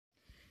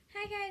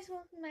guys,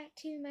 welcome back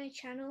to my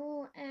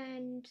channel,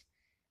 and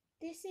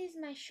this is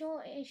my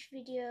shortish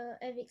video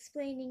of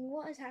explaining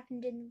what has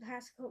happened in the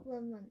past couple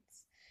of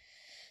months.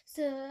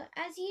 So,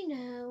 as you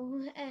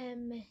know,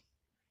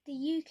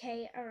 the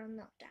UK are on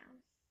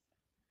lockdown,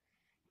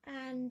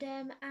 and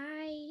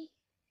I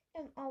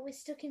am always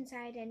stuck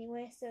inside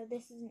anyway, so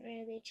this isn't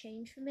really a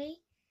change for me.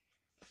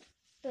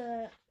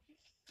 But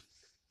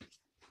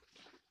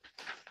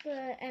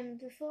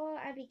before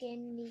I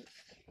begin,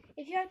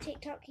 if you're on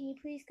TikTok, can you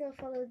please go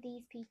follow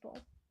these people?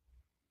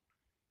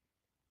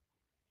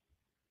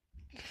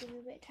 Just give a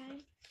bit of time.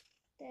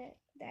 They're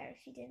there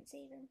if you didn't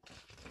see them.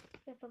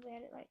 They'll probably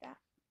had it like that.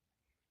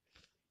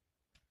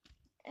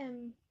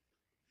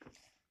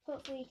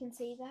 Hopefully you can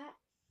see that.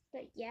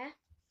 But yeah.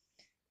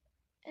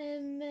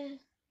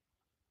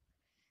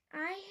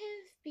 I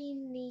have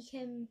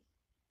been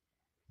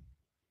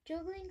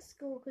juggling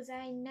school because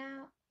I'm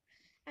not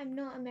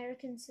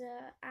American, so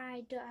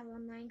I don't have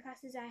online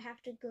classes. I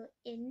have to go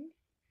in.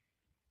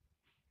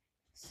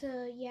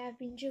 So yeah, I've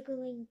been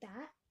juggling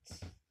that.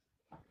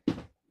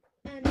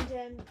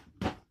 And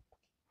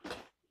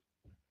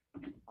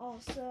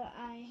also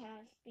I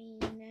have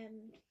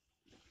been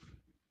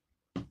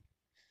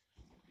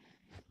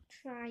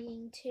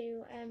trying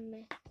to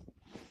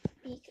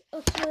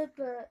upload,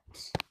 but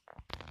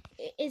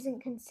it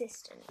isn't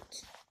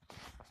consistent.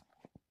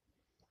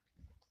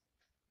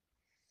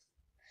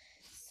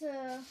 So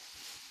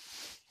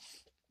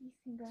you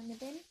can go in the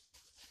bin.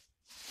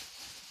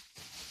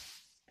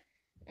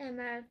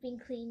 I've been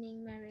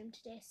cleaning my room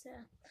today, so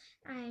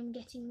I'm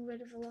getting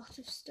rid of a lot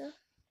of stuff.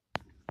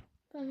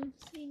 If I haven't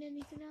seen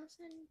anything else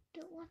I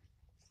don't want.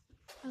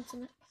 Found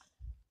something.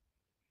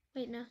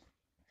 Wait, no.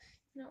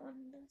 Not one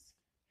of those.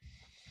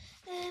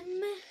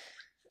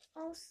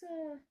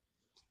 Also,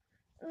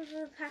 over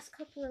the past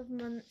couple of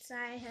months,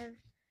 I have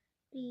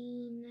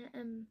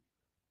been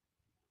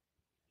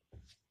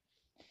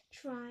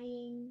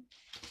trying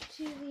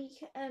to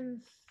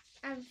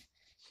I've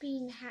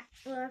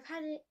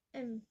had it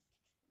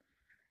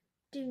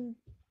doing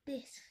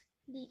this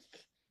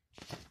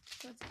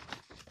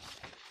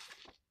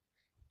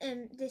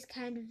this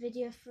kind of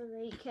video for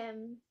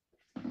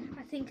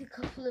I think a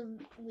couple of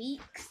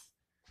weeks,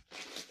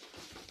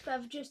 but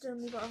I've just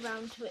only got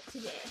around to it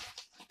today.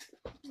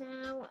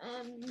 Now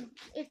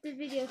if the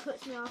video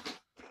cuts me off,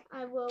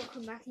 I will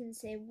come back and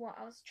say what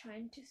I was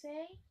trying to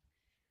say.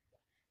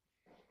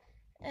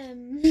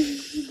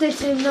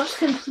 This is not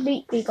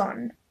completely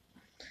gone.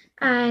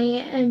 I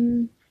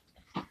am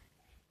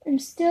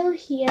still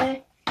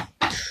here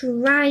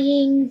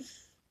trying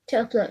to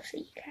upload for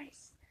you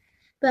guys,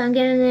 but I'm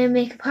gonna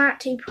make a part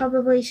 2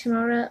 probably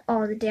tomorrow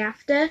or the day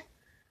after,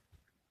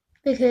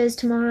 because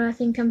tomorrow I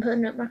think I'm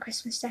putting up my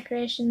Christmas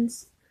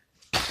decorations.